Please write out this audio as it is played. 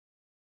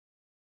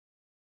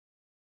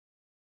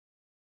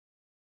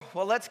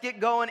Well, let's get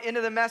going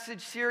into the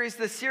message series.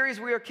 The series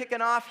we are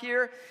kicking off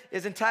here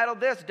is entitled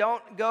this,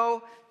 Don't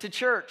Go to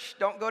Church.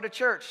 Don't go to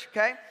church,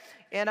 okay?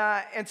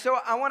 And so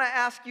I want to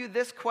ask you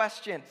this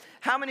question.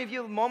 How many of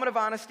you, moment of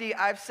honesty,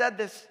 I've said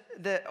this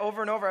over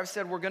and over. I've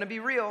said we're going to be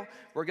real.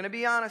 We're going to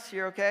be honest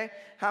here, okay?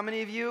 How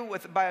many of you,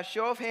 by a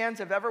show of hands,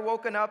 have ever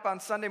woken up on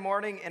Sunday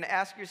morning and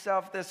asked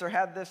yourself this or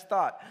had this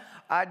thought?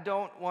 I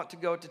don't want to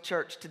go to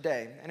church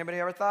today. Anybody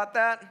ever thought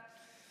that?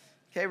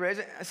 Okay, raise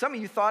it. Some of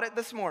you thought it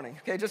this morning.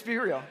 Okay, just be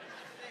real.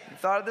 You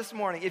thought it this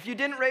morning. If you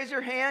didn't raise your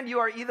hand, you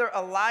are either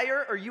a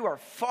liar or you are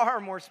far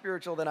more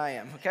spiritual than I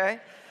am, okay?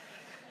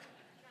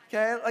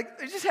 Okay, like,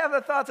 just have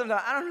the thought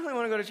sometimes, I don't really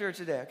want to go to church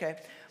today, okay?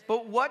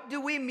 But what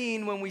do we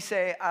mean when we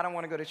say, I don't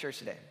want to go to church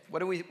today? What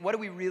do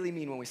we really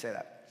mean when we say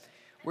that?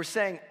 We're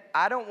saying,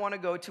 I don't want to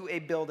go to a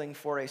building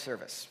for a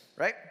service,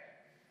 right?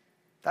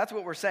 That's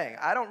what we're saying.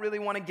 I don't really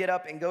want to get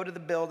up and go to the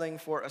building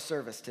for a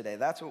service today.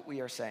 That's what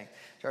we are saying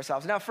to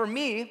ourselves. Now, for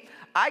me,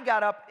 I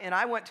got up and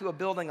I went to a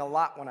building a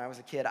lot when I was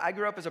a kid. I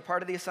grew up as a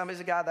part of the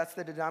Assemblies of God. That's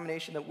the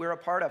denomination that we're a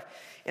part of.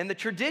 And the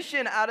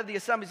tradition out of the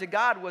Assemblies of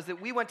God was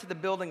that we went to the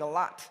building a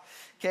lot,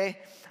 okay?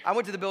 I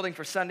went to the building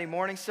for Sunday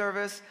morning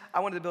service. I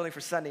went to the building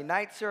for Sunday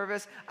night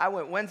service. I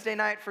went Wednesday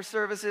night for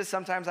services.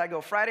 Sometimes I go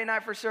Friday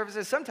night for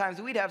services.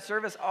 Sometimes we'd have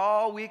service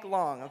all week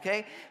long,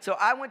 okay? So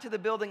I went to the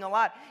building a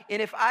lot.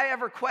 And if I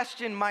ever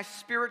questioned my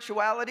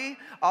spirituality,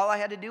 all I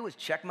had to do was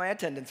check my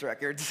attendance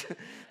records.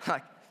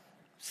 Like,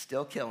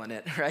 still killing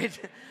it, right?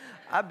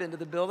 I've been to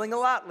the building a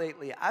lot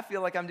lately. I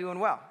feel like I'm doing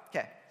well.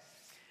 Okay.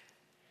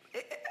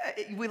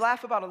 We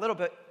laugh about it a little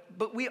bit,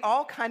 but we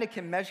all kind of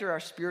can measure our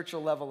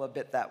spiritual level a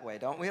bit that way,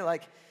 don't we?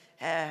 Like,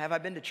 have I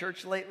been to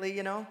church lately,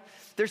 you know?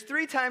 There's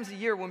 3 times a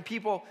year when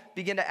people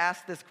begin to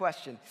ask this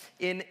question.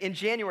 In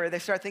January, they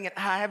start thinking,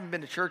 I haven't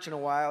been to church in a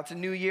while. It's a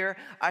new year.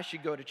 I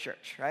should go to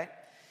church, right?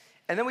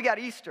 And then we got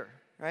Easter,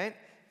 right?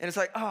 And it's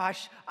like, oh,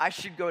 I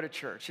should go to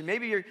church. And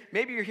maybe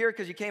you're here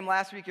because you came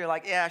last week. You're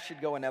like, yeah, I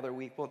should go another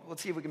week. Well,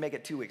 let's see if we can make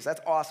it 2 weeks.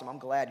 That's awesome. I'm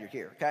glad you're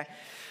here, okay?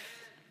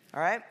 All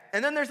right?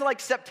 And then there's like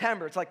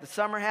September. It's like the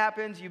summer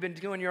happens. You've been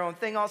doing your own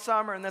thing all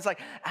summer. And then it's like,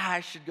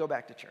 I should go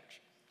back to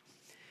church.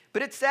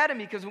 But it's sad to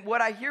me because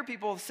what I hear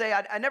people say,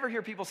 I never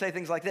hear people say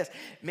things like this.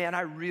 Man,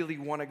 I really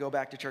want to go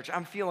back to church.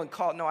 I'm feeling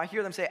called. No, I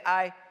hear them say,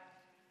 I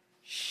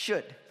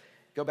should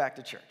go back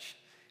to church.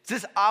 It's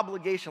this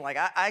obligation, like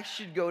I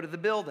should go to the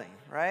building,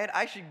 right?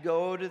 I should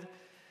go to.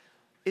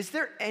 Is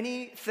there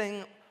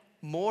anything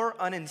more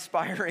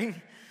uninspiring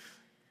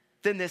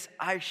than this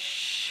I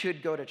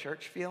should go to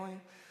church feeling?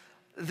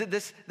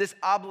 This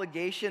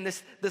obligation,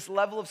 this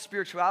level of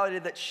spirituality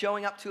that's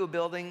showing up to a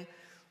building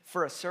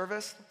for a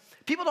service.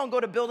 People don't go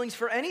to buildings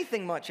for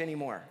anything much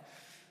anymore.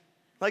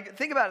 Like,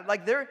 think about it.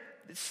 Like,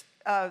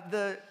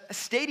 the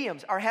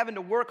stadiums are having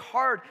to work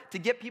hard to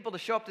get people to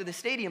show up to the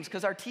stadiums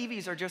because our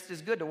TVs are just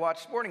as good to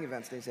watch sporting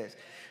events these days,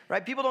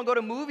 right? People don't go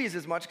to movies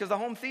as much because the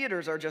home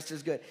theaters are just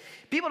as good.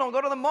 People don't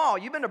go to the mall.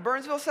 You've been to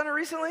Burnsville Center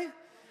recently?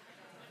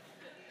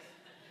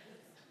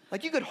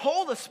 Like, you could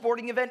hold a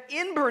sporting event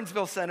in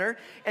Burnsville Center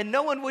and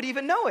no one would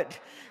even know it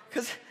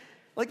because,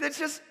 like, it's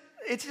just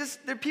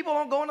people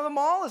don't go into the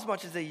mall as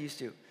much as they used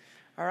to,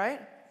 all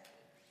right?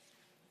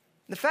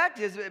 The fact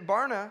is that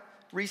Barna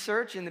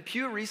research and the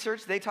Pew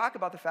research, they talk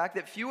about the fact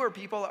that fewer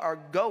people are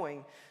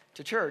going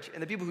to church,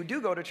 and the people who do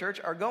go to church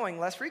are going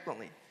less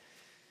frequently.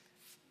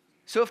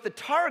 So if the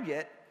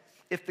target,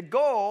 if the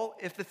goal,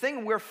 if the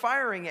thing we're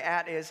firing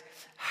at is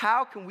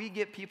how can we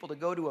get people to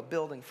go to a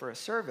building for a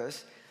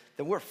service,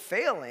 then we're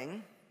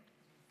failing.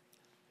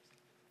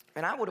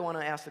 And I would want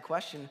to ask the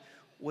question,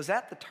 was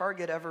that the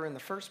target ever in the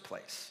first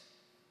place?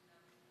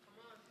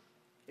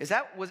 Was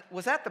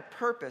that the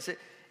purpose?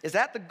 Is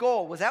that the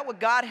goal? Was that what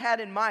God had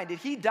in mind? Did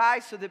he die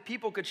so that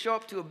people could show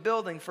up to a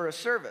building for a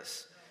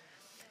service?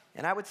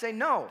 And I would say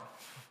no.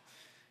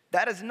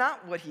 That is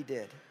not what he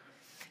did.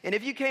 And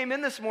if you came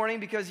in this morning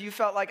because you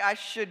felt like I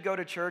should go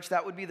to church,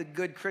 that would be the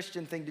good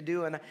Christian thing to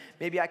do, and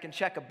maybe I can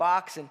check a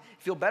box and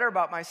feel better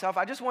about myself.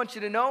 I just want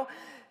you to know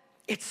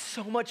it's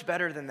so much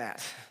better than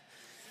that.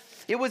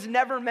 It was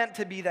never meant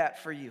to be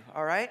that for you,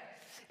 all right?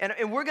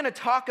 And we're going to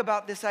talk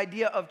about this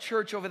idea of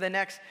church over the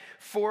next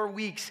 4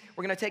 weeks.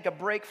 We're going to take a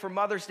break for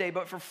Mother's Day,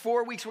 but for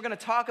 4 weeks, we're going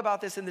to talk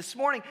about this. And this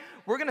morning,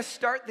 we're going to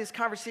start this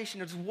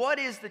conversation of what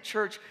is the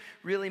church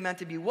really meant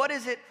to be? What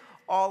is it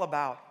all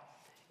about?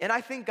 And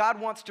I think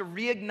God wants to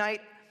reignite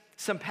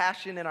some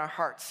passion in our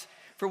hearts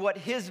for what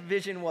his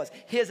vision was,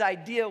 his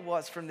idea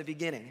was from the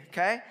beginning,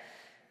 okay?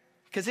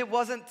 Because it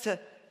wasn't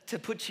to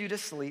put you to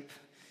sleep,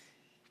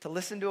 to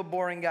listen to a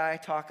boring guy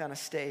talk on a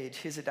stage.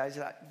 His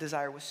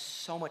desire was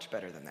so much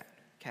better than that,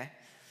 okay?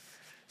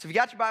 So if you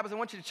got your Bibles, I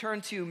want you to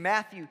turn to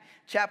Matthew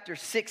chapter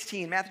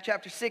 16. Matthew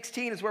chapter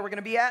 16 is where we're going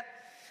to be at,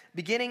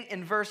 beginning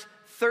in verse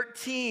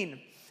 13.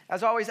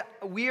 As always,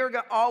 we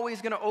are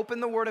always going to open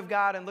the Word of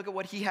God and look at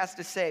what he has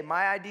to say.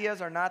 My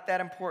ideas are not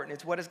that important.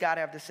 It's what does God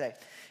have to say.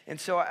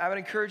 And so I would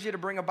encourage you to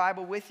bring a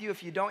Bible with you.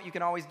 If you don't, you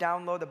can always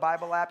download the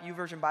Bible app,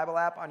 YouVersion Bible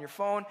app on your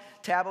phone,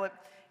 tablet,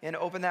 and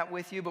open that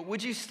with you. But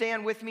would you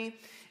stand with me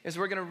as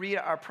we're going to read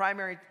our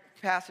primary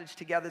passage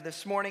together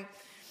this morning?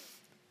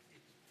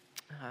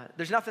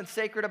 There's nothing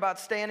sacred about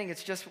standing.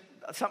 It's just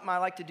something I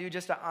like to do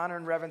just to honor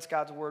and reverence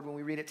God's word when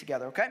we read it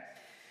together, okay?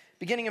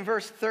 Beginning in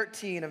verse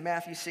 13 of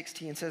Matthew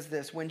 16 says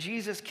this, when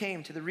Jesus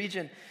came to the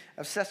region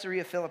of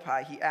Caesarea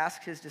Philippi, he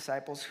asked his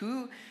disciples,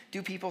 who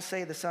do people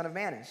say the Son of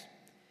Man is?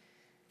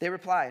 They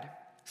replied,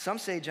 some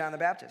say John the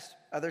Baptist,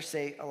 others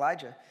say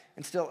Elijah,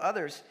 and still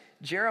others,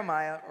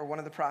 Jeremiah or one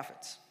of the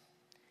prophets.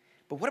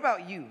 But what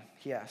about you,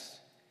 he asked.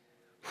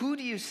 Who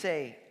do you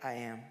say I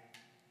am?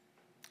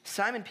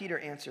 Simon Peter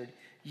answered,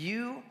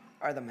 you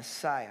are the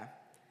Messiah,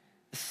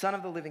 the Son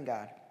of the living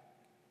God.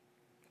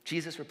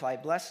 Jesus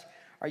replied, blessed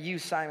are you,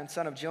 Simon,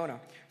 son of Jonah,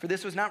 for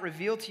this was not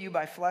revealed to you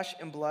by flesh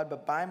and blood,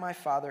 but by my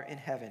Father in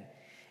heaven.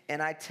 And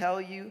I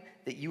tell you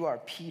that you are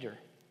Peter,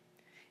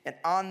 and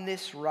on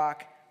this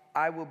rock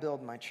I will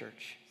build my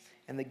church,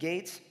 and the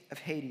gates of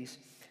Hades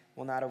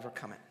will not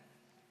overcome it.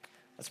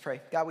 Let's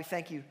pray. God, we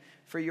thank you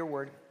for your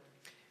word.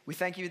 We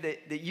thank you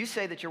that you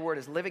say that your word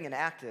is living and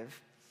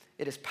active.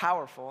 It is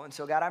powerful. And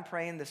so, God, I'm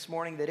praying this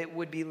morning that it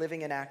would be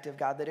living and active,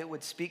 God, that it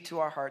would speak to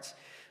our hearts.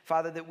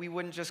 Father, that we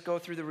wouldn't just go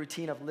through the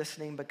routine of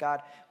listening, but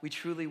God, we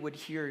truly would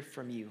hear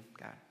from you,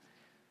 God.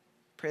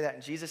 Pray that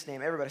in Jesus'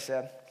 name. Everybody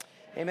said,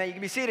 amen. You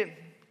can be seated.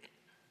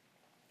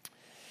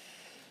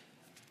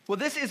 Well,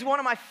 this is one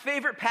of my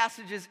favorite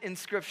passages in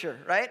Scripture,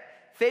 right?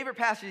 Favorite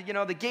passage,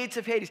 the gates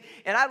of Hades.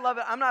 And I love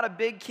it. I'm not a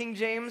big King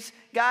James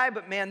guy,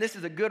 but man, this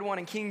is a good one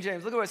in King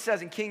James. Look at what it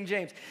says in King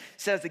James. It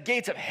says, the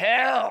gates of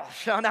hell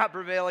shall not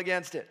prevail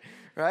against it,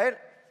 right?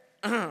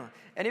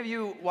 Any of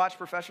you watch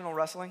professional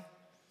wrestling?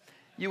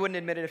 You wouldn't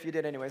admit it if you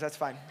did anyways. That's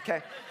fine,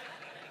 okay?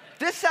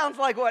 This sounds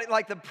like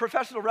what the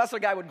professional wrestler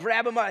guy would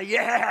grab him by,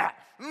 yeah,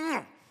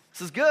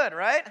 this is good,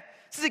 right?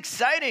 This is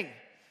exciting,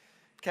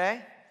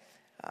 okay?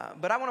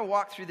 But I want to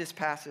walk through this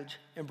passage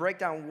and break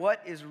down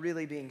what is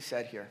really being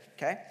said here,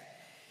 okay?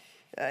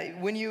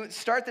 When you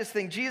start this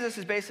thing, Jesus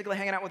is basically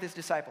hanging out with his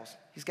disciples.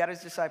 He's got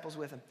his disciples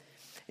with him.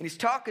 And he's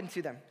talking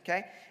to them,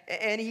 okay?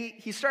 And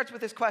he starts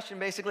with this question,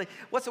 basically,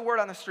 what's the word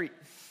on the street?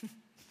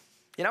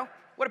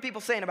 What are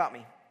people saying about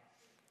me?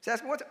 He's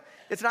asking,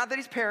 it's not that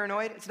he's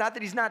paranoid. It's not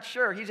that he's not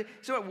sure.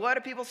 So what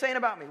are people saying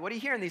about me? What are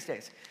you hearing these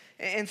days?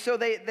 And so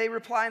they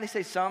reply and they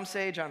say, some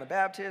say John the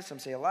Baptist, some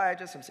say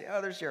Elijah, some say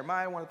others,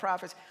 Jeremiah, one of the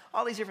prophets,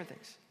 all these different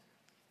things.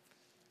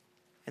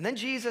 And then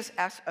Jesus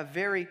asks a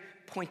very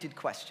pointed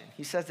question.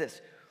 He says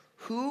this,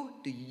 who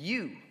do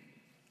you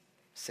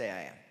say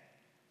I am?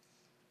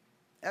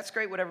 That's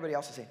great what everybody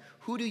else is saying.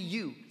 Who do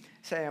you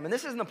say I am? And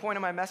this isn't the point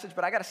of my message,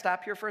 but I got to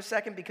stop here for a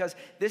second because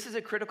this is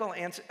a critical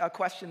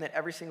question that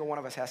every single one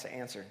of us has to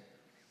answer.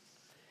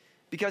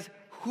 Because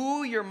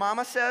who your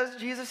mama says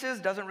Jesus is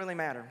doesn't really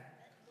matter.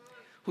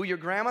 Who your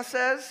grandma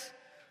says,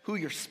 who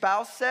your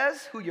spouse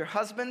says, who your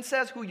husband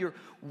says, who your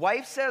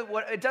wife says,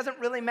 it doesn't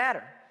really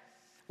matter.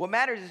 What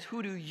matters is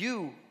who do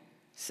you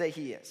say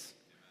he is?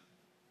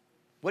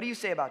 What do you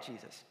say about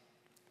Jesus?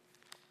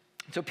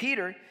 So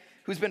Peter,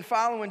 who's been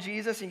following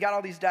Jesus, and got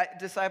all these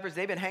disciples,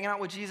 they've been hanging out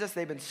with Jesus,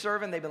 they've been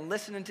serving, they've been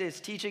listening to his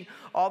teaching,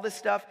 all this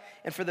stuff,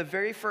 and for the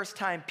very first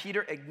time,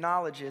 Peter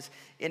acknowledges,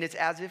 and it's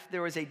as if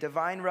there was a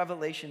divine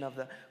revelation of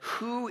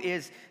who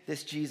is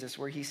this Jesus,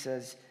 where he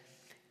says,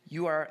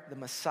 you are the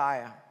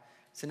Messiah.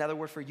 It's another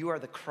word for you are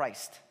the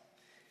Christ,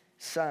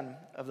 Son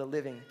of the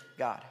living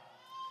God.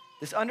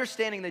 This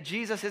understanding that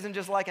Jesus isn't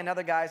just like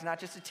another guy, he's not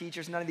just a teacher,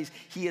 it's none of these.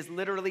 He is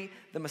literally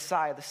the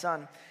Messiah, the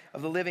Son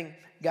of the living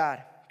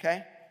God,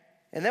 okay?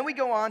 And then we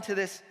go on to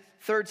this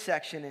third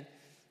section,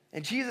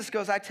 and Jesus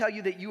goes, I tell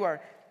you that you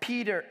are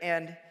Peter,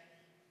 and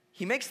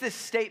he makes this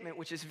statement,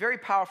 which is very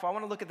powerful. I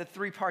want to look at the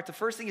three parts. The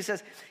first thing he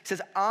says,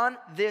 on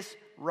this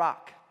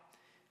rock.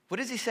 What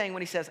is he saying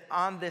when he says,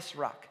 on this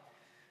rock?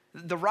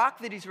 The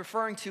rock that he's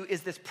referring to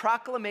is this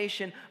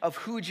proclamation of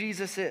who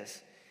Jesus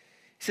is.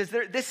 He says,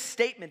 this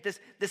statement,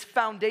 this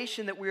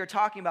foundation that we are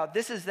talking about,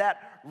 this is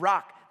that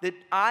rock, that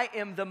I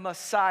am the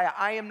Messiah.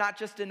 I am not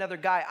just another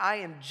guy. I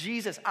am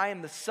Jesus. I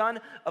am the Son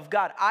of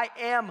God. I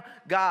am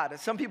God.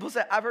 Some people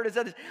say, I've heard it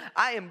said this,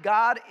 I am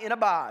God in a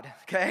bod,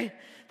 okay?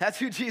 That's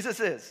who Jesus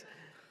is.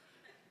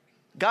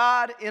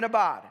 God in a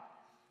bod.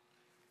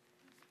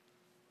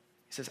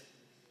 He says,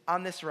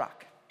 on this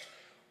rock.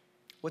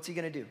 What's he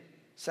going to do?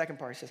 Second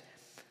part, he says,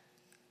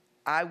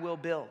 I will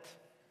build.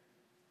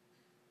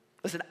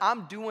 Listen,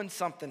 I'm doing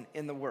something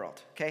in the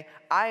world, okay?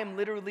 I am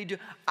literally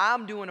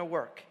I'm doing a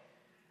work.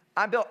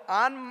 I'm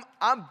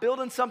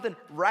building something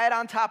right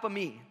on top of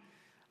me.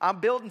 I'm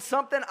building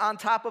something on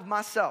top of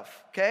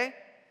myself, okay?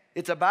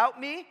 It's about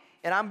me,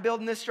 and I'm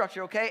building this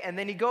structure, okay? And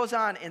then he goes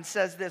on and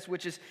says this,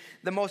 which is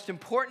the most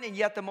important and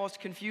yet the most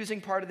confusing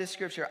part of this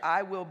scripture.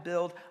 I will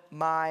build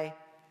my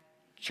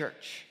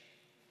church.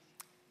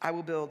 I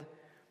will build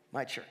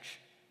my church.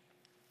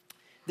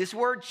 This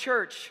word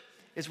church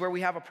is where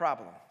we have a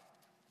problem,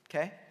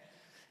 okay?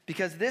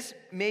 Because this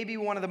may be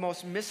one of the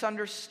most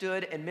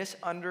misunderstood and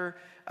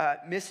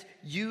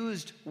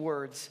misused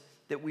words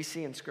that we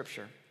see in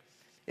Scripture.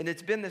 And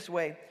it's been this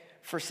way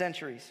for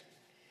centuries.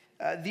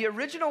 The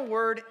original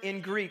word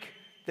in Greek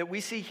that we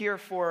see here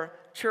for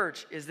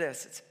church is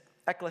this. It's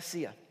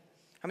ekklesia.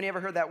 How many ever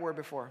heard that word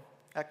before?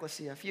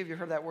 Ecclesia. A few of you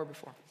heard that word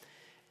before.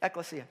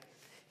 Ecclesia.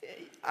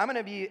 I'm going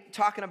to be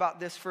talking about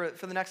this for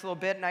the next little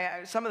bit,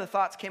 and some of the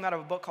thoughts came out of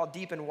a book called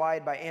Deep and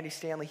Wide by Andy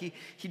Stanley.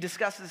 He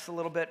discusses this a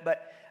little bit,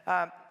 but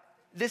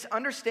this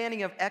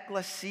understanding of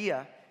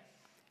ecclesia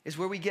is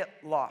where we get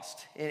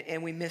lost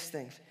and we miss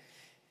things.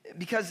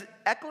 Because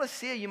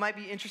ecclesia, you might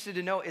be interested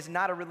to know, is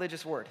not a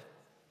religious word.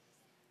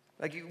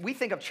 Like, we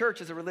think of church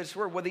as a religious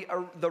word. Well,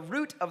 the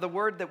root of the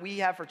word that we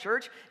have for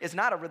church is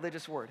not a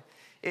religious word.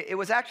 It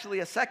was actually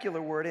a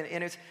secular word,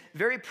 and it's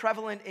very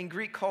prevalent in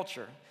Greek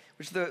culture,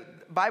 which the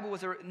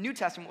New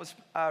Testament was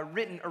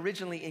written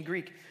originally in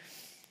Greek.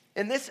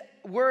 And this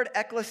word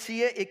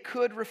ecclesia, it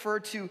could refer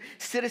to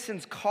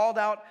citizens called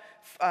out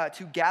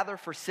to gather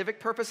for civic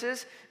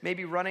purposes,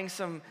 maybe running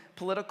some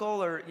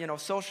political or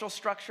social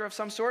structure of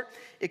some sort.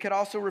 It could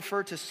also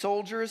refer to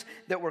soldiers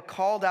that were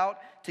called out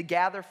to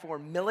gather for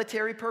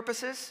military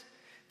purposes.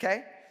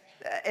 Okay?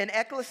 An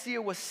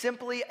ecclesia was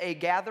simply a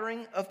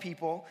gathering of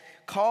people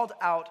called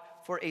out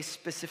for a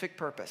specific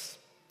purpose.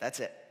 That's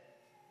it.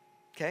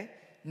 Okay?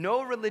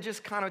 No religious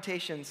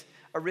connotations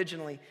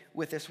originally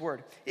with this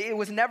word. It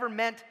was never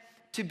meant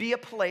to be a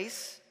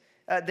place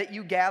that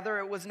you gather.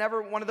 It was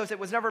never one of those. It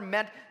was never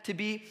meant to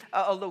be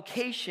a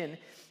location.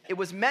 It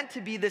was meant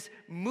to be this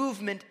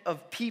movement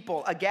of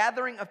people, a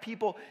gathering of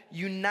people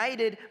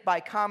united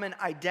by common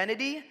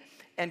identity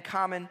and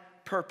common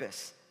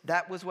purpose.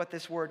 That was what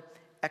this word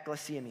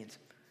ecclesia means.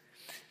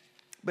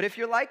 But if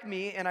you're like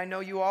me, and I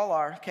know you all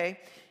are, okay,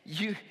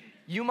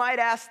 you might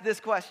ask this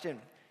question.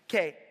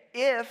 Okay,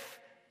 if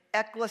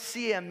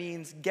ecclesia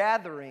means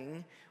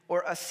gathering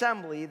or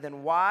assembly,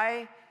 then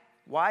why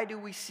do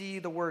we see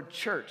the word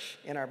church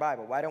in our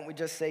Bible? Why don't we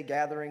just say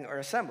gathering or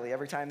assembly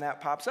every time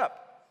that pops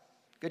up?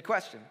 Good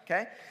question,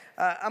 okay?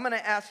 I'm going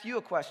to ask you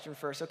a question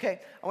first, okay?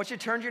 I want you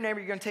to turn to your neighbor.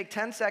 You're going to take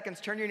 10 seconds,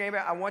 turn to your neighbor.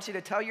 I want you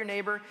to tell your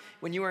neighbor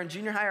when you were in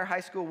junior high or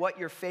high school what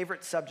your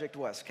favorite subject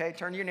was, okay?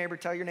 Turn to your neighbor,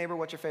 tell your neighbor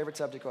what your favorite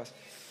subject was.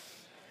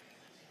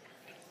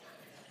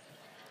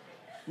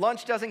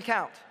 Lunch doesn't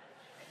count.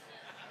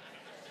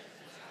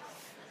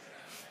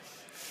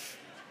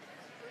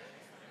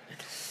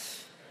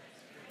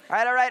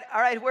 All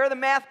right. Where are the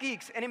math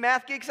geeks? Any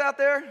math geeks out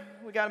there?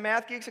 We got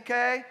math geeks,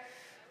 okay?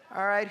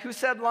 All right, who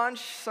said lunch?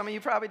 Some of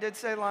you probably did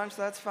say lunch,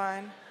 that's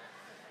fine.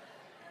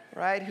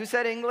 Right, who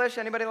said English?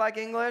 Anybody like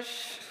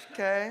English?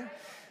 Okay.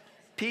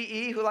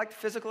 PE, who liked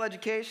physical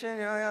education?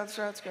 Yeah, that's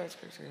right, that's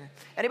good.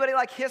 Anybody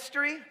like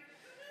history?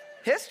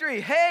 History,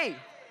 hey!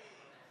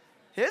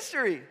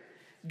 History,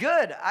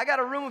 good. I got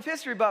a room of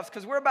history buffs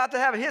because we're about to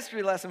have a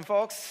history lesson,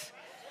 folks.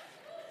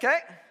 Okay?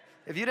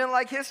 If you didn't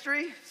like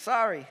history,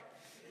 sorry.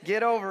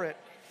 Get over it.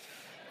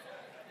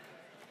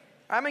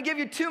 I'm going to give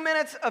you 2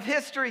 minutes of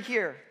history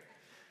here.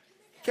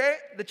 Okay?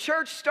 The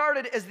church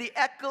started as the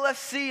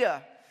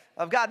ecclesia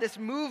of God, this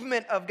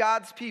movement of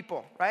God's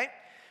people, right?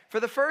 For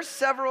the first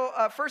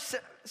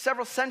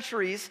several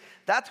centuries,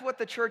 that's what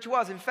the church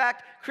was. In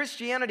fact,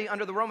 Christianity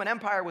under the Roman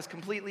Empire was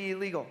completely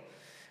illegal.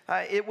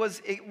 It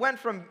went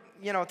from,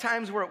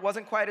 times where it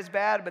wasn't quite as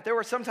bad, but there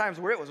were some times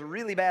where it was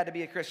really bad to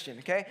be a Christian,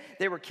 okay?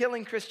 They were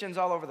killing Christians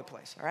all over the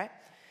place, all right?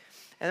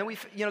 And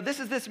then this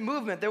is this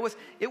movement.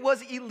 It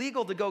was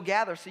illegal to go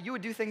gather, so you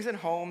would do things in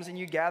homes and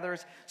you gather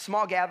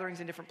small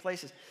gatherings in different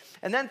places.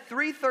 And then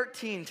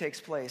 313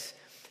 takes place,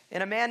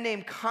 and a man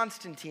named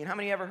Constantine. How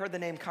many ever heard the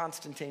name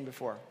Constantine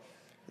before?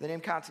 The name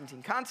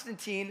Constantine.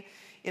 Constantine,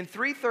 in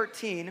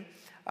 313,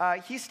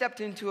 he stepped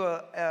into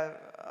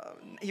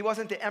he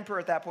wasn't the emperor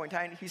at that point in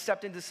time. He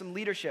stepped into some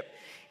leadership,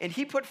 and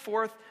he put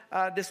forth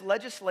this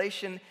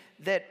legislation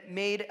that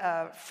made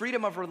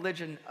freedom of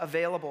religion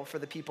available for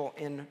the people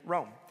in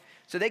Rome.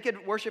 So they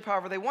could worship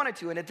however they wanted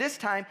to. And at this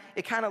time,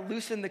 it kind of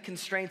loosened the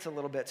constraints a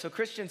little bit. So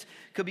Christians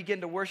could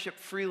begin to worship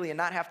freely and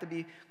not have to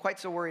be quite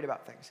so worried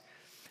about things.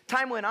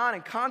 Time went on,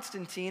 and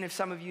Constantine, if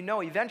some of you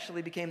know,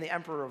 eventually became the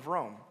emperor of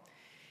Rome.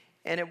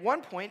 And at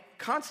one point,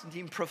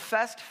 Constantine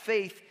professed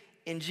faith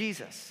in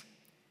Jesus.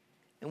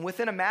 And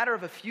within a matter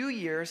of a few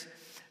years,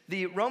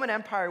 the Roman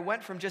Empire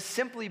went from just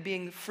simply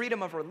being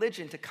freedom of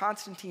religion to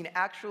Constantine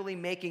actually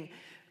making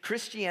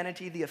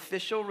Christianity the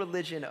official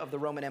religion of the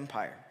Roman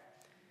Empire.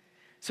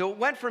 So it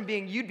went from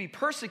being you'd be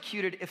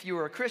persecuted if you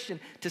were a Christian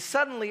to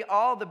suddenly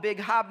all the big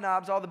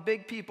hobnobs, all the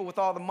big people with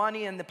all the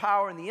money and the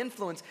power and the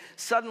influence,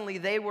 suddenly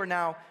they were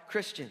now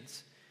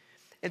Christians.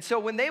 And so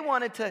when they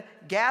wanted to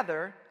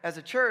gather as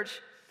a church,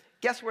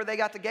 guess where they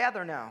got to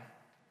gather now?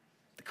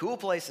 The cool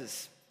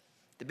places,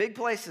 the big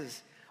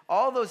places.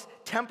 All those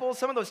temples,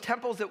 some of those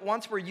temples that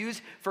once were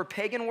used for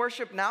pagan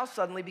worship now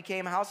suddenly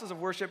became houses of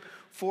worship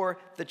for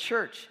the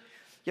church.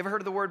 You ever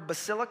heard of the word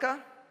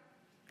basilica?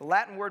 The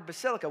Latin word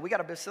basilica. We got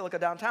a basilica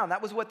downtown.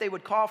 That was what they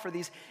would call for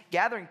these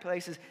gathering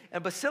places.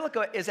 And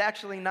basilica is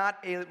actually not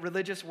a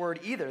religious word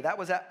either. That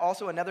was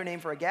also another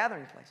name for a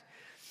gathering place.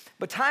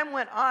 But time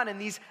went on,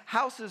 and these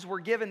houses were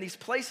given, these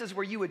places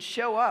where you would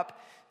show up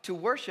to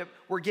worship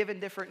were given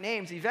different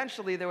names.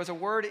 Eventually, there was a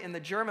word in the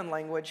German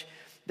language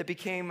that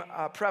became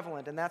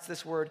prevalent, and that's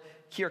this word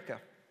Kirche.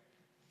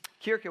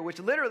 Kirche, which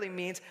literally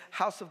means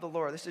house of the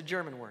Lord. This is a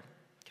German word,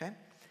 okay?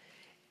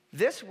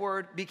 this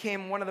word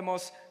became one of the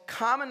most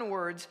common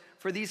words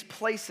for these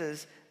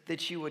places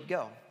that you would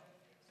go.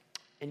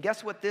 And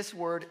guess what this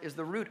word is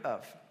the root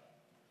of?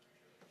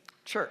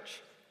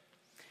 Church.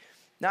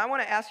 Now I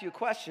want to ask you a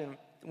question.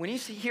 When you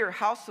hear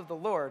house of the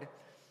Lord,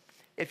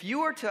 if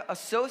you were to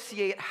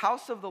associate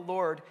house of the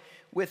Lord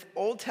with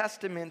Old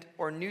Testament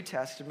or New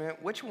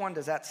Testament, which one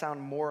does that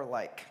sound more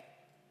like?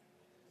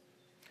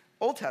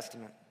 Old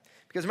Testament.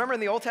 Because remember in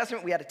the Old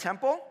Testament, we had a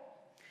temple,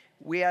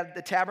 we had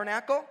the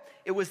tabernacle.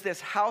 It was this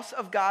house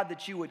of God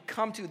that you would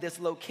come to, this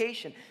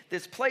location,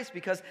 this place,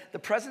 because the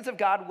presence of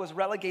God was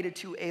relegated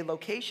to a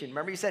location.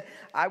 Remember he said,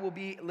 I will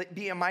be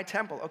in my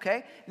temple, okay?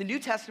 In the New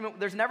Testament,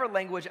 there's never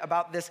language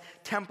about this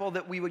temple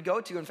that we would go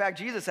to. In fact,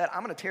 Jesus said,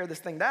 I'm going to tear this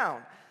thing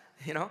down,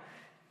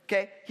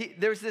 Okay,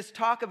 there's this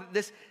talk of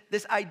this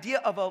idea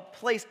of a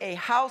place, a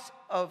house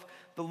of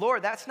the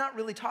Lord. That's not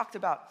really talked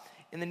about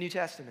in the New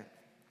Testament.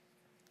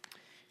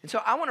 And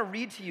so I want to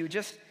read to you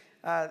just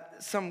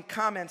some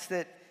comments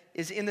that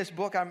is in this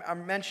book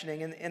I'm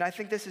mentioning, and I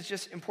think this is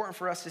just important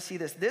for us to see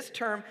this. This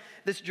term,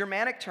 this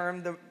Germanic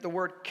term, the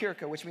word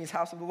Kirche, which means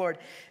house of the Lord,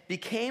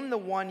 became the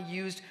one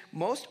used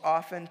most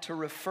often to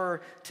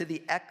refer to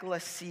the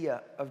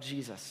ecclesia of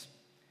Jesus.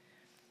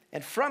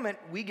 And from it,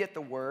 we get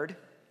the word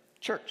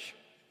church.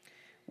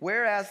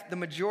 Whereas the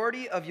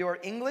majority of your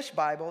English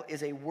Bible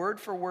is a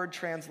word-for-word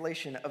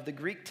translation of the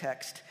Greek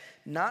text,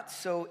 not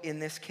so in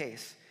this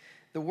case.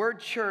 The word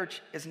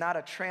church is not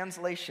a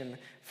translation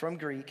from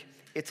Greek.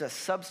 It's a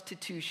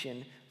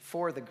substitution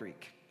for the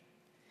Greek,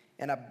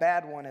 and a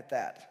bad one at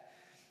that.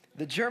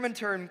 The German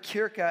term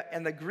Kirche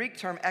and the Greek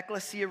term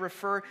ecclesia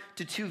refer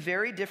to two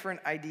very different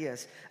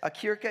ideas. A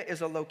Kirche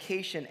is a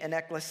location, and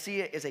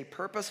ecclesia is a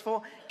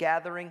purposeful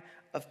gathering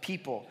of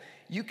people.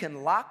 You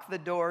can lock the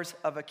doors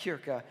of a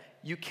Kirche.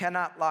 You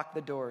cannot lock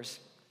the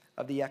doors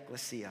of the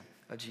ecclesia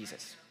of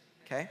Jesus,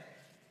 okay?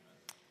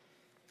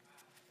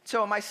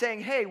 So am I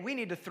saying, hey, we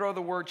need to throw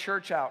the word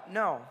church out?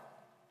 No,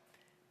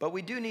 but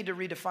we do need to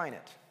redefine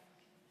it.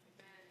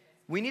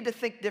 We need to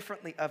think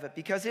differently of it,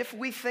 because if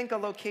we think a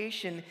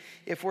location,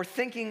 if we're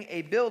thinking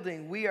a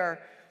building, we are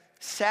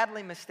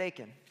sadly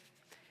mistaken.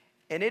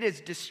 And it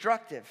is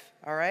destructive,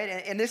 all right?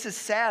 And this is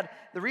sad.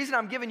 The reason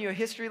I'm giving you a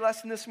history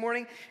lesson this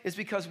morning is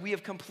because we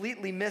have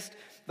completely missed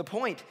the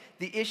point.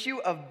 The issue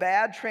of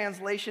bad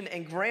translation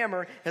and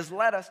grammar has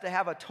led us to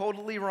have a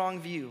totally wrong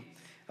view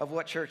of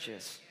what church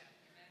is,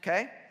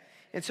 okay?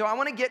 And so I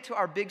want to get to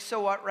our big so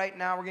what right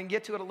now. We're going to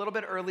get to it a little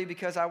bit early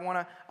because I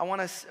want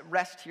to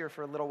rest here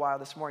for a little while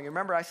this morning.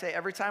 Remember, I say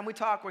every time we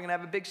talk, we're going to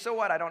have a big so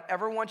what. I don't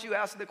ever want you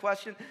asking the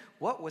question,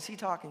 what was he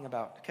talking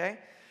about, okay?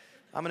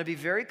 I'm going to be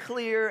very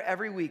clear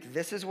every week.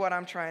 This is what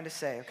I'm trying to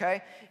say,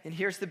 okay? And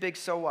here's the big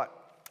so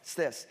what. It's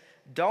this.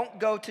 Don't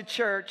go to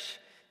church,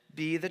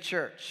 be the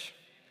church.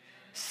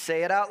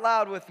 Say it out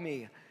loud with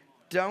me.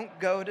 Don't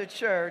go to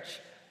church,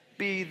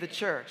 be the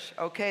church.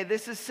 Okay,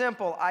 this is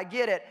simple. I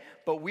get it.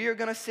 But we are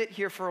going to sit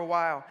here for a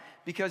while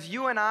because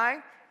you and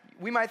I,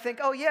 we might think,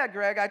 oh yeah,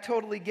 Greg, I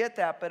totally get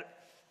that.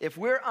 But if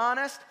we're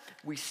honest,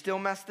 we still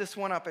mess this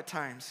one up at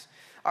times.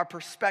 Our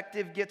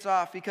perspective gets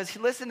off because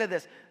listen to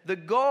this. The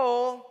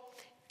goal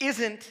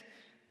isn't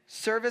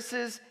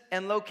services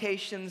and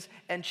locations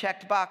and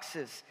checked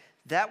boxes.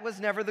 That was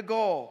never the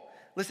goal.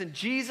 Listen,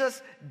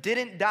 Jesus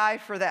didn't die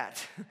for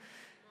that.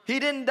 He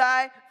didn't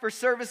die for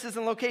services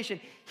and location.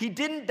 He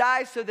didn't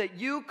die so that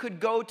you could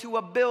go to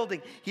a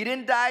building. He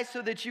didn't die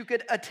so that you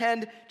could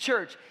attend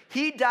church.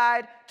 He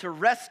died to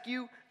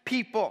rescue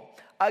people,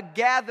 a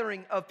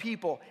gathering of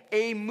people,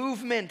 a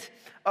movement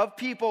of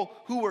people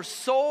who were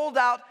sold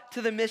out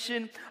to the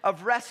mission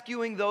of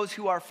rescuing those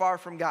who are far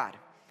from God.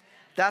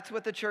 That's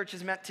what the church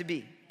is meant to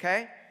be,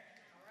 okay?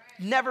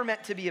 Never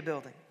meant to be a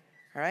building,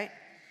 all right?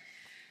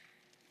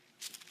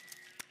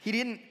 He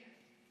didn't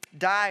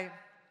die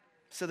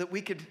so that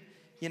we could,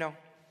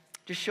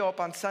 just show up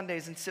on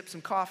Sundays and sip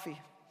some coffee.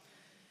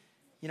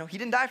 He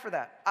didn't die for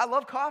that. I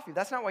love coffee.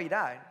 That's not why he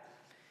died.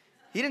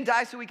 He didn't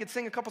die so we could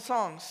sing a couple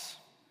songs.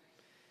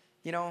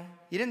 He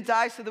didn't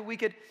die so that we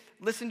could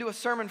listen to a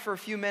sermon for a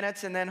few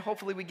minutes and then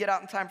hopefully we get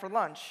out in time for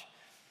lunch.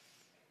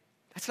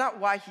 That's not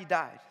why he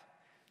died.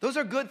 Those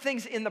are good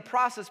things in the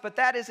process, but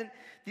that isn't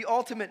the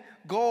ultimate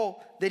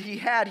goal that he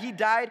had. He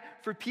died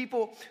for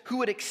people who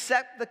would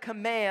accept the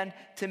command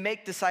to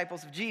make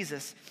disciples of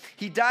Jesus.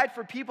 He died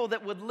for people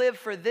that would live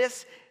for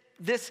this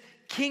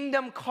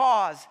kingdom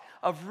cause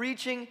of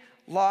reaching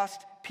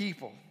lost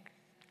people.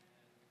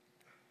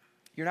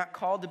 You're not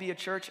called to be a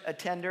church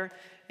attender,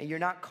 and you're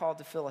not called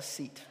to fill a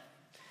seat.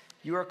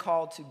 You are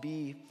called to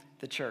be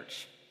the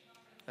church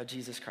of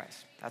Jesus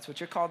Christ. That's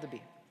what you're called to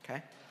be,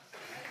 okay?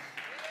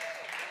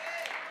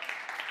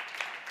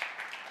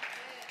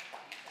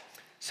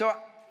 So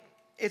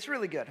it's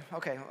really good.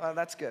 Okay,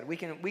 that's good.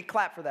 We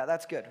clap for that.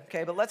 That's good.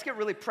 Okay, but let's get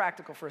really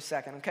practical for a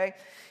second, okay?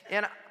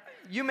 And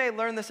you may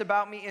learn this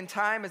about me in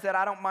time is that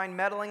I don't mind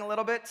meddling a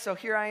little bit. So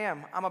here I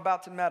am. I'm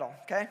about to meddle,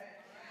 okay?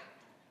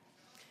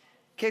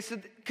 Okay, so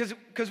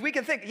because we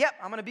can think, yep,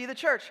 I'm going to be the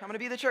church. I'm going to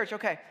be the church.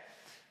 Okay.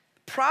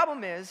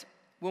 Problem is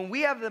when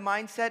we have the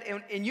mindset,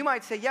 and you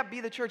might say, yeah,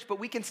 be the church, but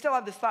we can still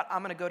have this thought,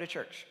 I'm going to go to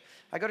church.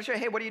 I go to church.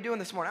 Hey, what are you doing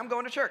this morning? I'm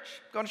going to church.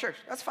 Going to church.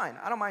 That's fine.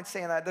 I don't mind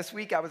saying that. This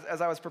week,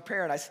 as I was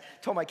preparing, I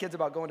told my kids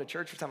about going to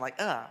church, which I'm like,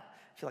 I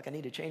feel like I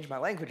need to change my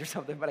language or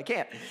something, but I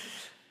can't.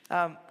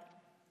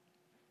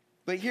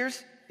 But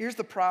here's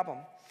the problem,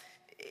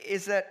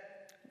 is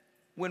that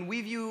when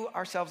we view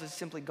ourselves as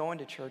simply going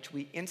to church,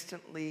 we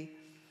instantly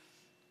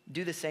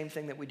do the same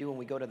thing that we do when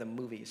we go to the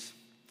movies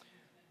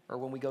or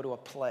when we go to a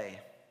play.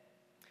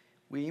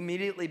 We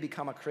immediately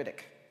become a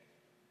critic.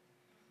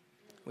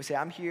 We say,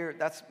 I'm here,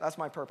 that's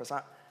my purpose.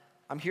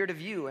 I'm here to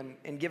view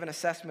and give an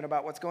assessment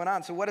about what's going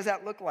on. So what does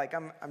that look like?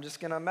 I'm just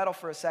going to meddle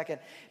for a second.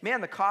 Man,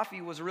 the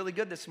coffee was really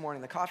good this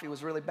morning. The coffee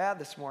was really bad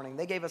this morning.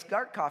 They gave us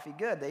dark coffee,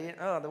 good.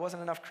 There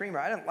wasn't enough creamer.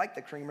 I didn't like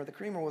the creamer. The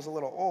creamer was a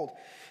little old.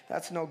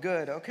 That's no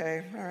good.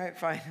 Okay, all right,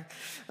 fine.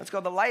 Let's go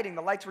to the lighting.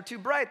 The lights were too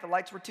bright. The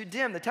lights were too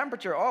dim. The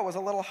temperature, it was a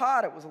little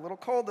hot. It was a little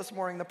cold this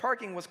morning. The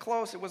parking was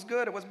close. It was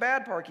good. It was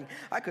bad parking.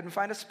 I couldn't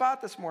find a spot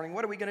this morning.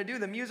 What are we going to do?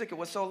 The music, it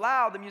was so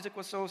loud. The music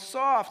was so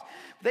soft.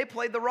 They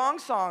played the wrong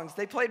songs.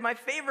 They played my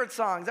favorite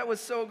songs. That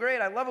was so great.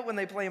 I love it when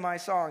they play my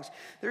songs.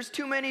 There's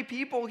too many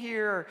people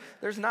here.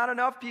 There's not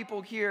enough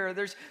people here.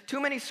 There's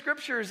too many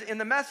scriptures in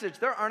the message.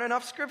 There aren't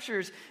enough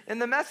scriptures in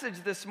the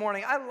message this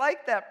morning. I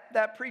like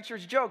that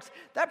preacher's jokes.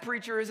 That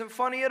preacher isn't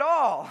funny at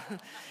all.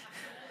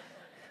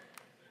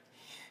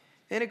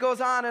 And it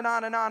goes on and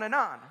on and on and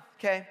on,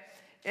 okay?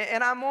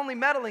 And I'm only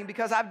meddling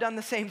because I've done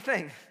the same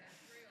thing.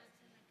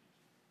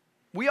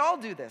 We all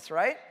do this,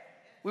 right?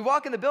 We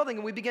walk in the building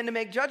and we begin to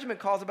make judgment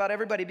calls about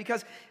everybody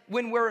because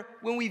when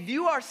we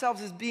view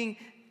ourselves as being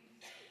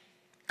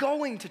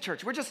going to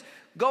church, we're just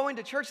going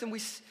to church, and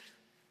we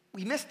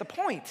miss the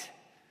point.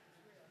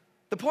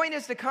 The point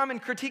is to come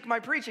and critique my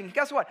preaching.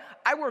 Guess what?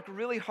 I work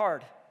really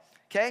hard,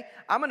 okay?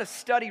 I'm going to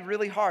study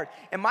really hard,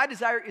 and my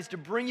desire is to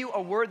bring you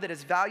a word that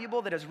is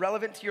valuable, that is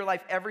relevant to your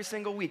life every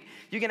single week.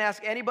 You can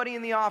ask anybody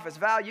in the office.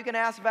 Val, you can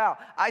ask Val.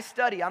 I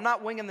study. I'm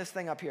not winging this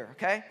thing up here,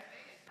 okay?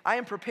 I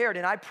am prepared,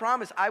 and I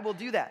promise I will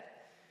do that.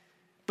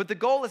 But the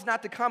goal is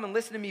not to come and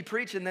listen to me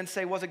preach and then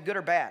say, was it good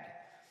or bad?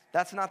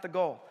 That's not the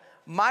goal.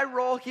 My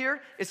role here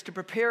is to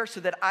prepare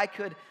so that I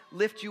could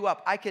lift you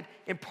up. I could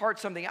impart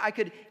something. I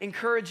could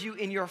encourage you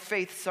in your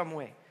faith some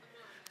way.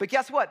 But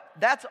guess what?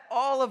 That's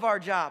all of our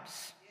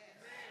jobs.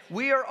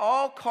 We are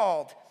all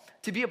called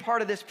to be a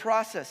part of this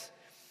process.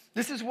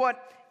 This is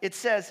what it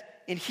says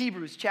in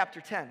Hebrews chapter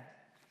 10.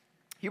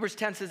 Hebrews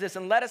 10 says this,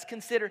 and let us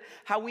consider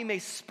how we may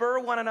spur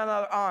one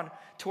another on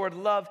toward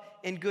love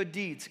and good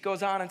deeds. It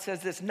goes on and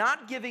says this,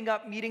 not giving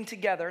up meeting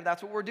together.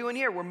 That's what we're doing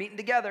here. We're meeting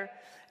together,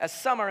 as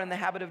some are in the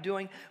habit of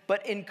doing,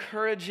 but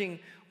encouraging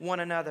one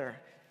another.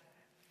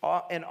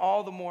 And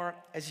all the more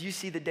as you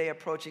see the day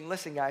approaching.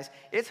 Listen, guys,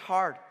 it's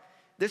hard.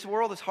 This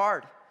world is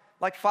hard.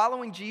 Like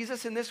following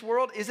Jesus in this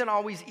world isn't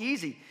always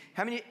easy.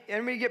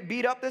 Anybody get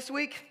beat up this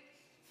week?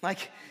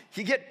 Like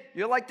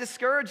you're like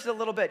discouraged a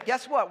little bit.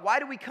 Guess what? Why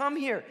do we come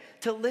here?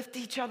 To lift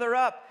each other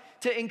up,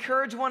 to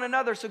encourage one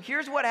another. So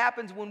here's what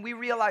happens when we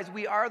realize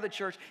we are the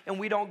church and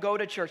we don't go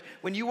to church.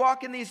 When you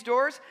walk in these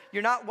doors,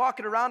 you're not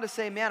walking around to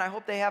say, man, I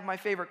hope they have my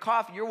favorite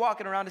coffee. You're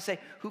walking around to say,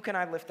 who can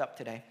I lift up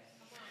today?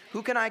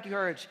 Who can I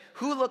encourage?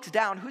 Who looks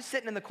down? Who's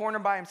sitting in the corner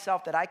by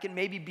himself that I can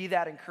maybe be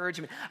that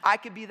encouragement? I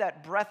could be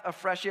that breath of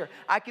fresh air.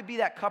 I could be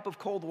that cup of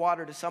cold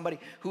water to somebody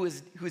who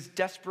is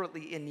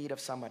desperately in need of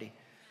somebody,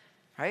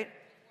 right?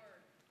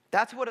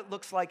 That's what it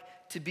looks like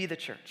to be the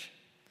church.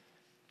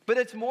 But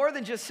it's more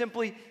than just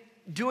simply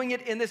doing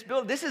it in this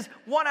building. This is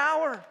 1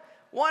 hour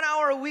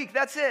a week.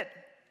 That's it.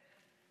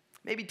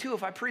 Maybe 2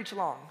 if I preach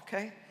long,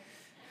 okay?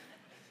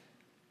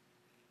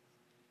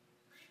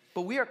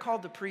 But we are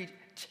called to preach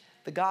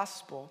the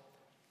gospel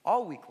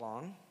all week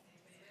long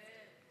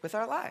with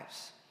our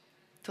lives,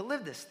 to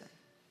live this thing,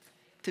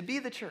 to be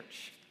the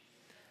church.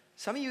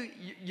 Some of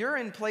you're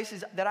in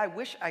places that I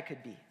wish I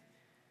could be.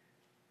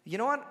 You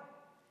know what?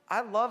 I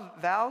love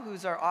Val,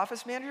 who's our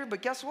office manager,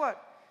 but guess what?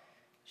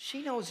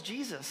 She knows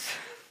Jesus.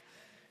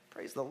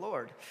 Praise the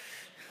Lord.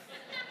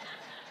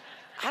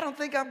 I don't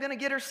think I'm going to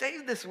get her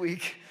saved this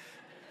week,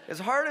 as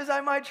hard as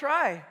I might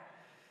try,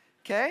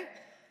 okay?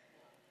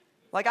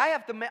 Like I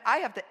have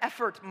to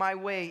effort my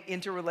way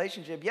into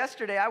relationship.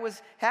 Yesterday, I was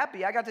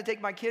happy. I got to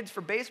take my kids for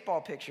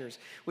baseball pictures,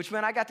 which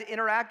meant I got to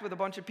interact with a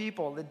bunch of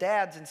people, the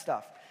dads and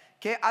stuff.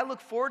 Okay, I look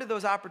forward to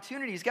those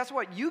opportunities. Guess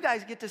what? You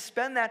guys get to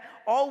spend that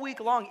all week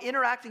long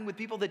interacting with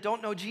people that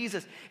don't know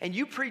Jesus, and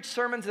you preach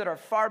sermons that are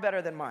far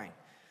better than mine.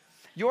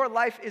 Your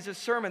life is a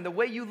sermon. The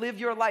way you live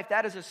your life,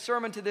 that is a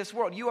sermon to this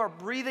world. You are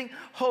breathing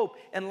hope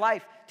and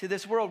life to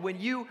this world.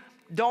 When you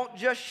don't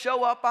just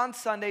show up on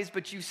Sundays,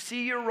 but you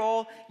see your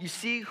role, you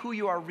see who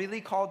you are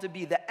really called to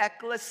be, the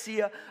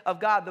ecclesia of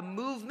God, the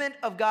movement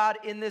of God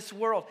in this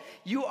world.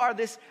 You are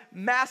this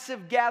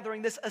massive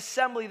gathering, this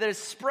assembly that is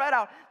spread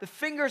out. The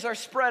fingers are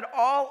spread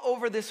all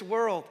over this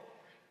world,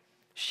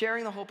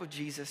 sharing the hope of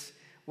Jesus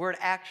where it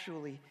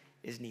actually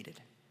is needed.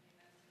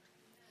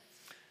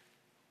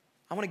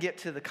 I want to get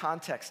to the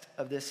context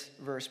of this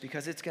verse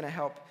because it's going to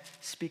help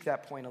speak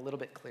that point a little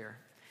bit clearer.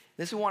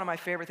 This is one of my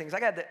favorite things. I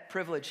got the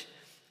privilege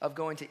of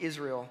going to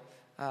Israel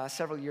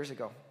several years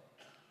ago.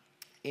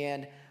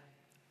 And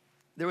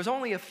there was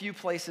only a few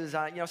places,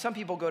 some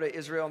people go to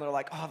Israel and they're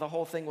like, oh, the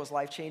whole thing was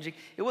life-changing.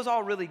 It was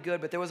all really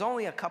good, but there was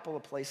only a couple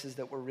of places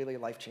that were really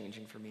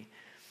life-changing for me.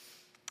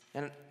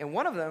 And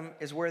one of them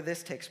is where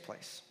this takes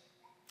place.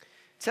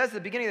 It says at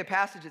the beginning of the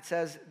passage, it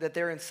says that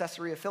they're in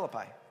Caesarea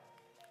Philippi.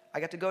 I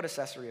got to go to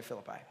Caesarea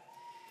Philippi,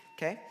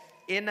 okay?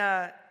 In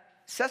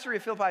Caesarea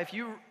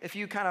Philippi, if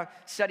you kind of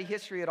study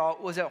history at all,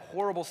 it was a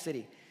horrible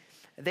city.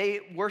 They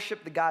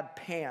worshiped the god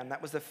Pan.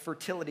 That was the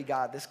fertility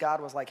god. This god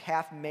was like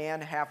half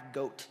man, half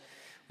goat.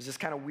 It was this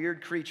kind of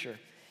weird creature.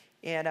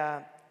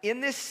 And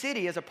in this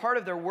city, as a part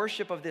of their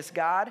worship of this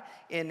god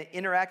in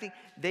interacting,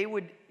 they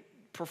would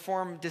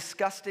perform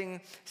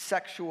disgusting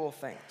sexual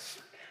things,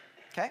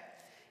 okay?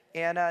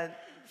 And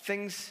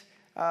things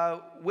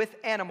with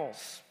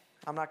animals.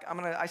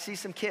 I see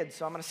some kids,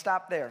 so I'm gonna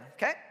stop there,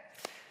 okay?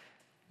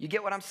 You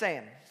get what I'm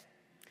saying,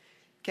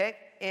 okay?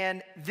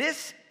 And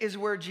this is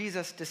where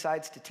Jesus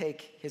decides to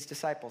take his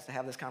disciples to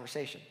have this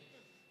conversation.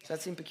 Does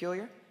that seem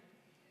peculiar?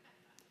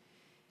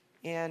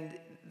 And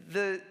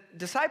the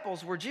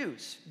disciples were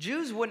Jews.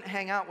 Jews wouldn't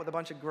hang out with a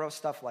bunch of gross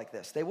stuff like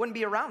this. They wouldn't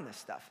be around this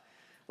stuff.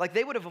 Like,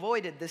 they would have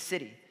avoided this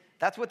city.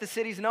 That's what the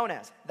city's known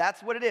as.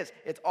 That's what it is.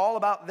 It's all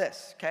about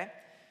this, okay?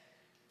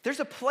 There's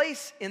a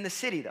place in the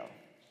city, though,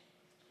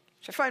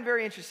 which I find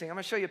very interesting. I'm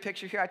going to show you a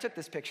picture here. I took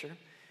this picture,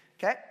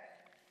 okay?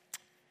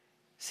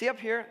 See up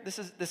here, this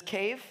is this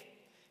cave.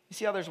 You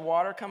see how there's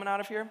water coming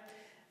out of here?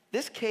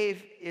 This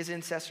cave is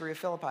in Caesarea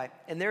Philippi,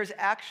 and there's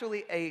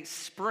actually a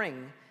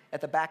spring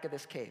at the back of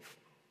this cave.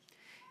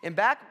 And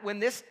back when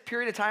this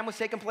period of time was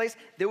taking place,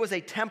 there was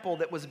a temple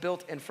that was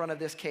built in front of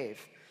this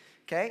cave,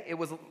 okay? It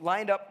was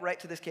lined up right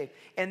to this cave.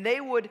 And they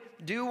would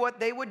do what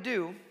they would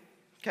do,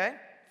 okay?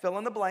 Fill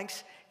in the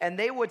blanks, and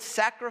they would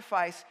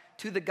sacrifice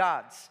to the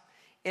gods.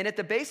 And at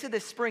the base of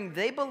this spring,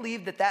 they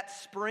believed that that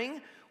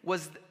spring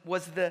was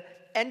the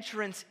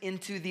entrance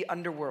into the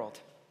underworld,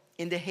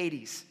 into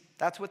Hades.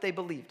 That's what they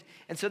believed.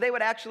 And so they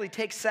would actually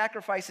take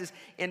sacrifices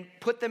and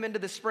put them into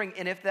the spring.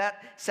 And if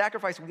that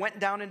sacrifice went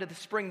down into the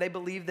spring, they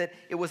believed that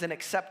it was an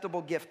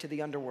acceptable gift to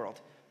the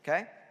underworld.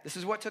 Okay? This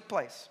is what took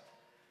place.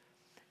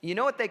 You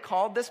know what they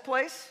called this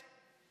place?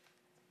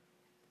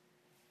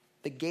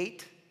 The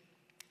Gate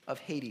of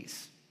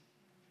Hades.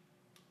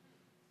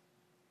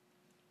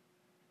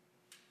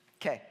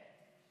 Okay.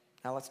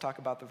 Now let's talk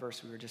about the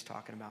verse we were just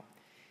talking about.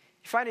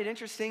 You find it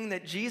interesting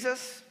that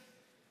Jesus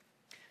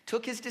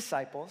took his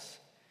disciples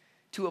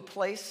to a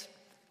place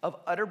of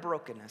utter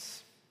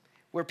brokenness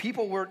where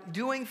people were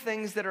doing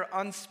things that are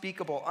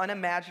unspeakable,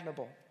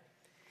 unimaginable.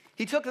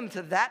 He took them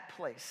to that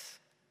place,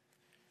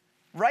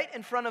 right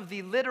in front of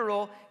the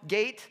literal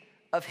gate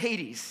of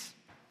Hades.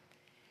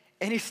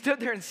 And he stood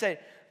there and said,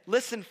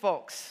 listen,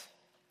 folks,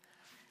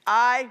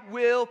 I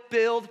will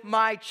build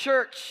my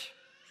church.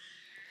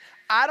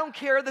 I don't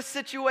care the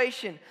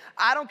situation.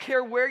 I don't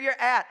care where you're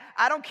at.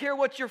 I don't care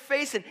what you're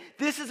facing.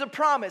 This is a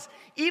promise.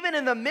 Even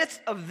in the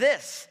midst of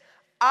this,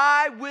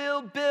 I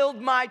will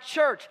build my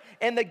church,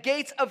 and the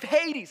gates of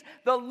Hades,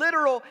 the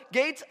literal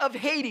gates of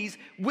Hades,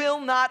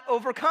 will not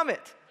overcome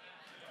it.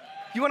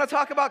 You want to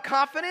talk about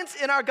confidence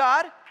in our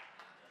God?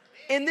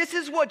 And this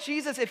is what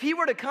Jesus, if he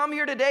were to come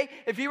here today,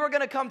 if he were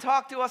going to come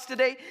talk to us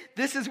today,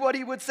 this is what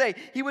he would say.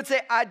 He would say,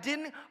 I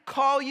didn't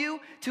call you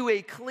to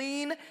a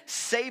clean,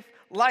 safe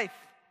life.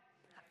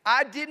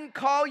 I didn't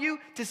call you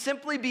to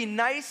simply be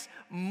nice,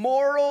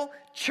 moral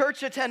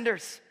church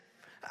attenders.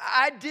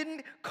 I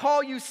didn't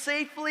call you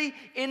safely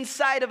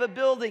inside of a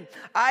building.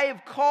 I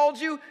have called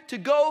you to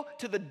go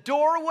to the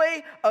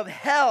doorway of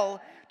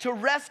hell to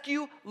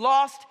rescue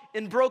lost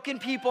and broken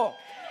people.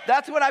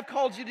 That's what I've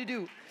called you to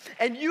do.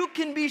 And you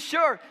can be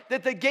sure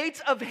that the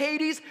gates of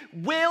Hades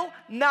will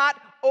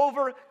not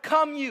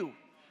overcome you.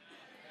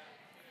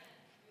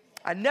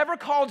 I never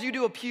called you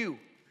to a pew.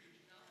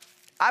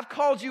 I've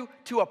called you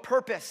to a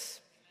purpose.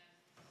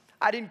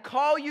 I didn't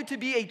call you to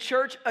be a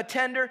church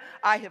attender.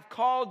 I have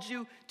called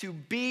you to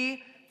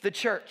be the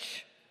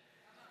church.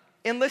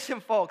 And listen,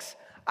 folks,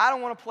 I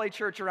don't want to play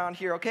church around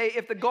here, okay?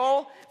 If the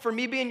goal for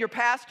me being your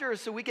pastor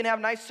is so we can have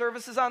nice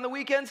services on the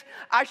weekends,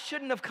 I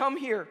shouldn't have come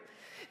here.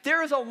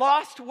 There is a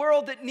lost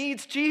world that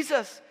needs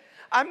Jesus.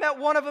 I met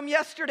one of them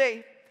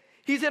yesterday.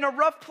 He's in a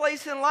rough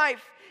place in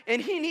life,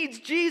 and he needs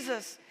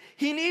Jesus.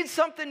 He needs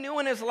something new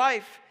in his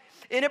life.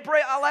 And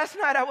last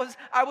night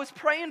I was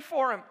praying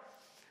for him.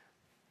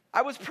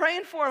 I was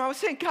praying for him. I was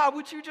saying, God,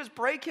 would you just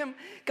break him?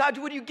 God,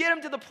 would you get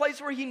him to the place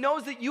where he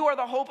knows that you are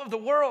the hope of the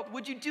world?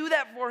 Would you do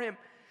that for him?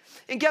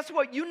 And guess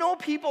what? You know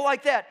people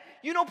like that.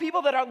 You know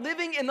people that are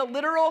living in the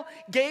literal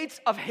gates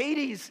of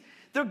Hades.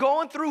 They're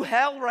going through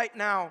hell right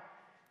now.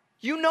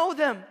 You know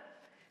them.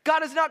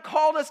 God has not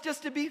called us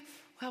just to be,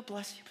 well,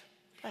 bless you,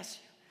 bless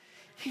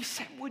you. He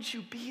said, would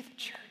you be the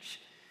church?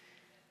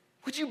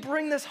 Would you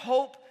bring this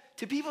hope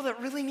to people that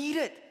really need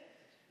it?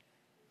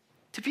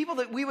 To people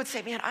that we would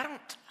say, man, I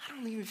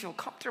don't even feel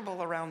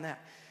comfortable around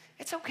that.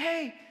 It's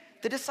okay.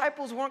 The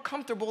disciples weren't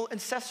comfortable in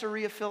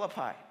Caesarea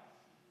Philippi.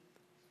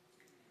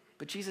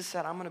 But Jesus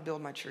said, I'm going to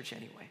build my church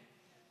anyway.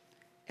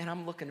 And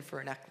I'm looking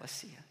for an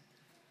ecclesia.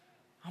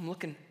 I'm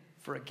looking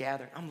for a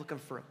gathering. I'm looking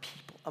for a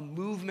people, a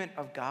movement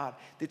of God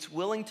that's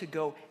willing to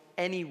go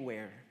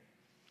anywhere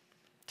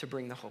to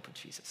bring the hope of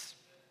Jesus.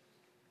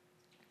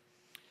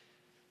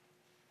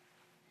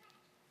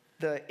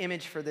 The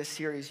image for this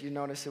series, you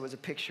notice it was a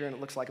picture and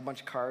it looks like a bunch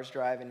of cars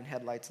driving and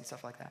headlights and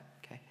stuff like that,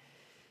 okay?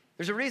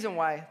 There's a reason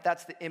why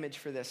that's the image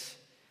for this.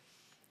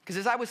 Because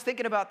as I was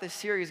thinking about this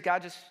series,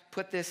 God just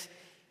put this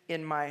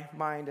in my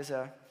mind as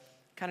a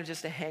kind of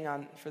just a hang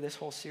on for this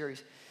whole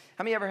series.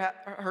 How many ever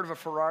heard of a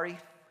Ferrari?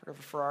 Heard of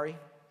a Ferrari?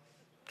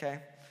 Okay.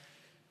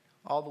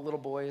 All the little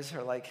boys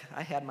are like,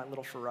 I had my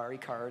little Ferrari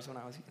cars when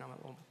I was, my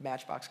little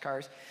Matchbox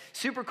cars.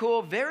 Super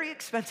cool, very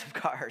expensive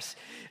cars.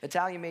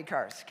 Italian-made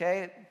cars,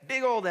 okay?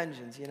 Big old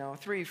engines,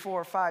 3,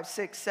 4, 5,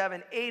 6,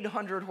 7,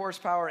 800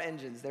 horsepower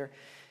engines. They're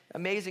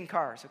amazing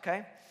cars,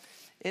 okay?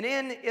 And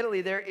in Italy,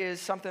 there is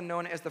something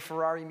known as the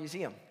Ferrari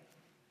Museum.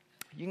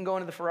 You can go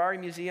into the Ferrari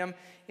Museum,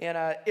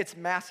 and it's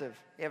massive.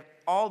 They have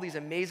all these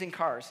amazing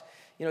cars.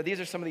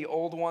 These are some of the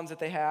old ones that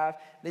they have.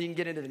 Then you can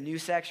get into the new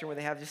section where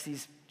they have just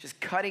these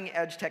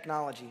cutting-edge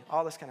technology,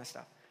 all this kind of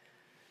stuff.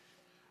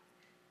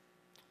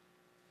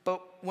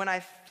 But when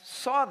I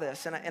saw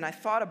this and I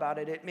thought about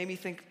it, it made me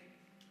think,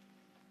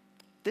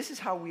 this is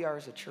how we are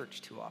as a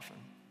church too often.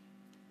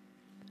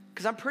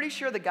 Because I'm pretty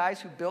sure the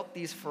guys who built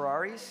these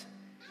Ferraris,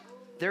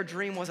 their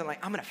dream wasn't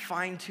like, I'm going to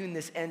fine-tune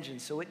this engine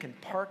so it can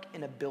park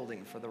in a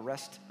building for the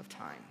rest of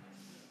time.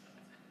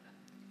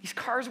 These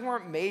cars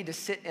weren't made to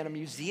sit in a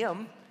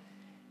museum.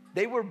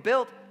 They were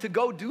built to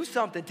go do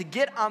something, to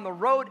get on the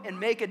road and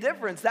make a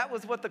difference. That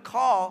was what the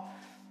call.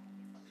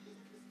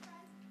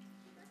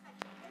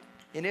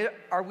 And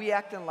are we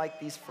acting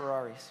like these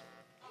Ferraris?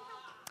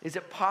 Is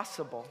it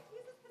possible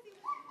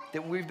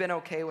that we've been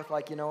okay with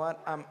like,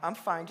 I'm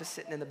fine just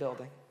sitting in the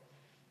building,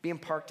 being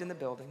parked in the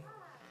building?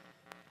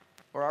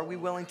 Or are we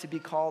willing to be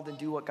called and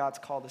do what God's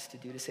called us to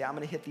do, to say, I'm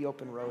going to hit the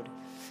open road.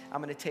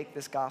 I'm going to take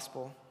this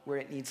gospel where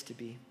it needs to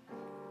be.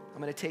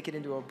 I'm going to take it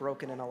into a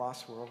broken and a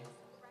lost world.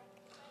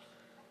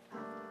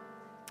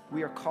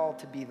 We are called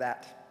to be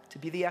that, to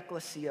be the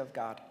ecclesia of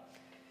God.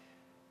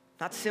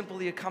 Not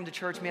simply to come to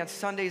church, man.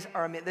 Sundays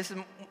are, this is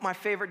my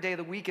favorite day of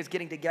the week is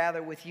getting to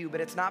gather with you,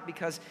 but it's not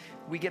because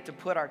we get to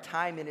put our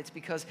time in. It's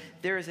because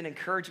there is an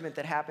encouragement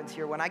that happens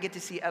here. When I get to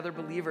see other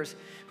believers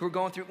who are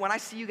going through, when I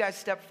see you guys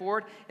step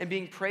forward and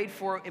being prayed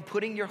for and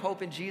putting your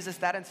hope in Jesus,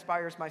 that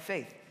inspires my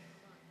faith.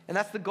 And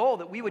that's the goal,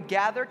 that we would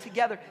gather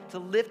together to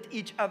lift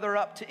each other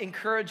up, to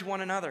encourage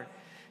one another,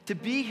 to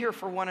be here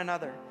for one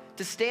another,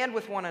 to stand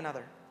with one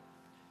another.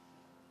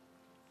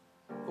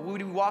 But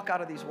would we walk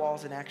out of these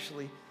walls and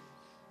actually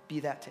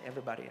be that to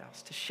everybody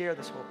else, to share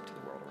this hope to the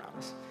world around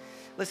us?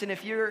 Listen,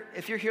 if you're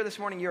here this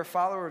morning, you're a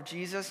follower of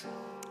Jesus,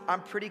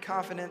 I'm pretty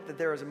confident that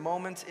there is a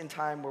moment in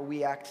time where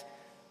we act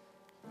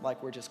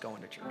like we're just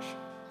going to church,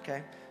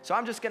 okay? So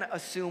I'm just going to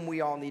assume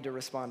we all need to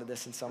respond to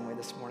this in some way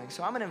this morning.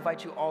 So I'm going to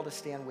invite you all to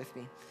stand with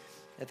me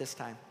at this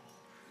time.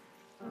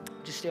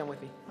 Just stand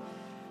with me.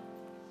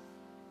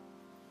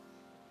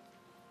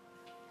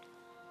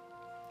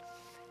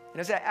 And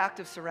as that act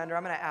of surrender,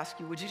 I'm going to ask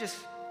you, would you just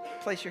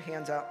place your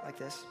hands out like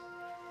this?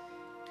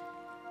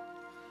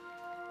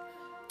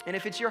 And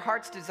if it's your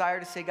heart's desire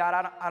to say,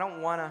 God, I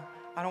don't want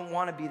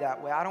to be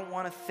that way. I don't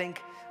want to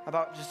think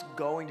about just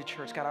going to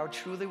church. God, I would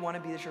truly want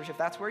to be the church. If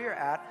that's where you're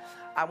at,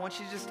 I want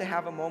you just to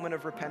have a moment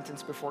of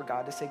repentance before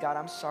God, to say, God,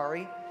 I'm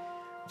sorry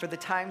for the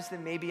times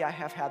that maybe I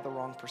have had the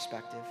wrong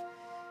perspective.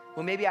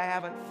 Well, maybe I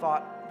haven't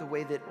thought the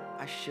way that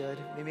I should.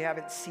 Maybe I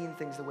haven't seen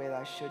things the way that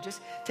I should.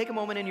 Just take a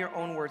moment in your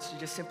own words to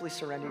just simply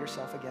surrender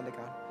yourself again to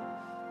God.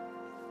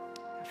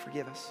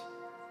 Forgive us.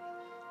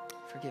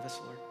 Forgive us,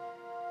 Lord.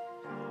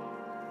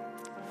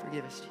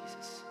 Forgive us,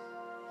 Jesus.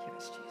 Forgive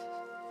us, Jesus.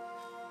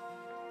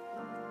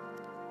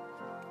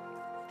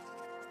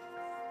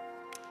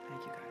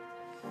 Thank you,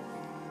 God.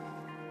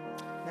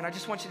 And I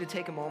just want you to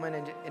take a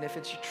moment, and if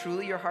it's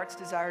truly your heart's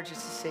desire,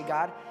 just to say,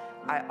 God,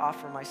 I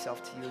offer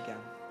myself to you again.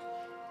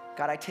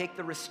 God, I take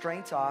the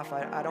restraints off.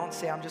 I don't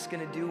say I'm just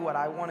going to do what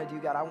I want to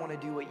do. God, I want to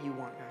do what you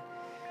want,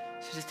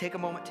 God. So just take a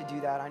moment to do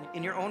that.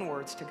 In your own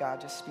words to God,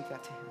 just speak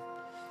that to him.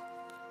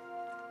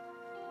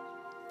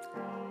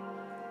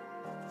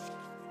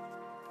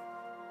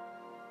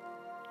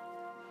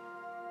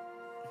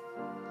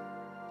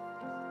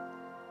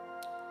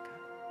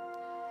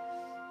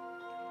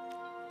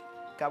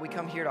 God, we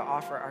come here to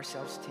offer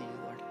ourselves to you,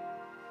 Lord.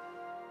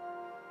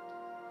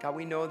 God,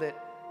 we know that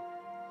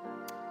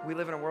we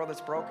live in a world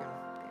that's broken,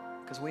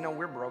 because we know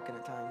we're broken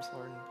at times,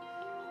 Lord.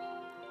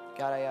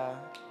 God,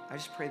 I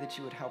just pray that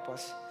you would help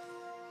us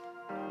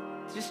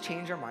to just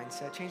change our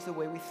mindset, change the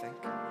way we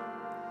think,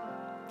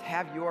 to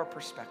have your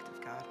perspective,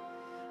 God.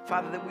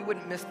 Father, that we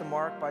wouldn't miss the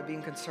mark by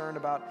being concerned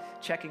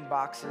about checking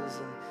boxes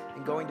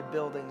and going to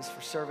buildings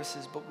for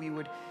services, but we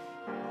would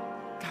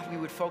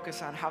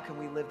focus on how can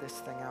we live this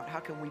thing out? How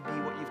can we be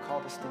what you've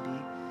called us to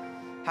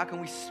be? How can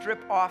we strip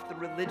off the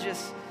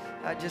religious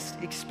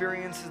just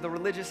experiences, the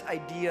religious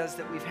ideas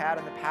that we've had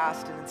in the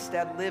past, and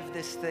instead live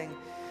this thing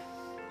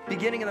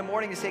beginning in the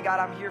morning to say,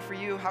 God, I'm here for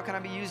you. How can I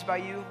be used by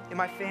you? In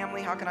my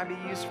family, how can I be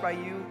used by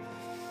you?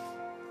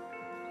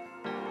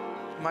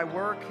 In my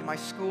work, in my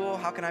school,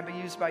 how can I be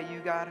used by you,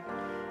 God?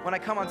 When I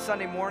come on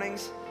Sunday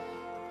mornings,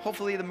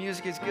 hopefully the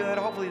music is good.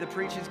 Hopefully the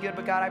preaching is good.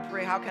 But God, I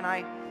pray, how can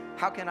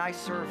I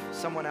serve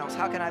someone else?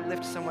 How can I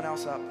lift someone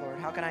else up, Lord?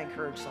 How can I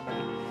encourage somebody?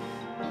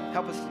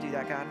 Help us to do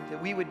that, God.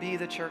 That we would be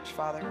the church,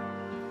 Father.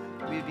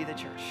 We would be the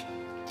church.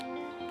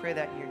 Pray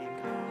that in your name,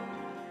 God.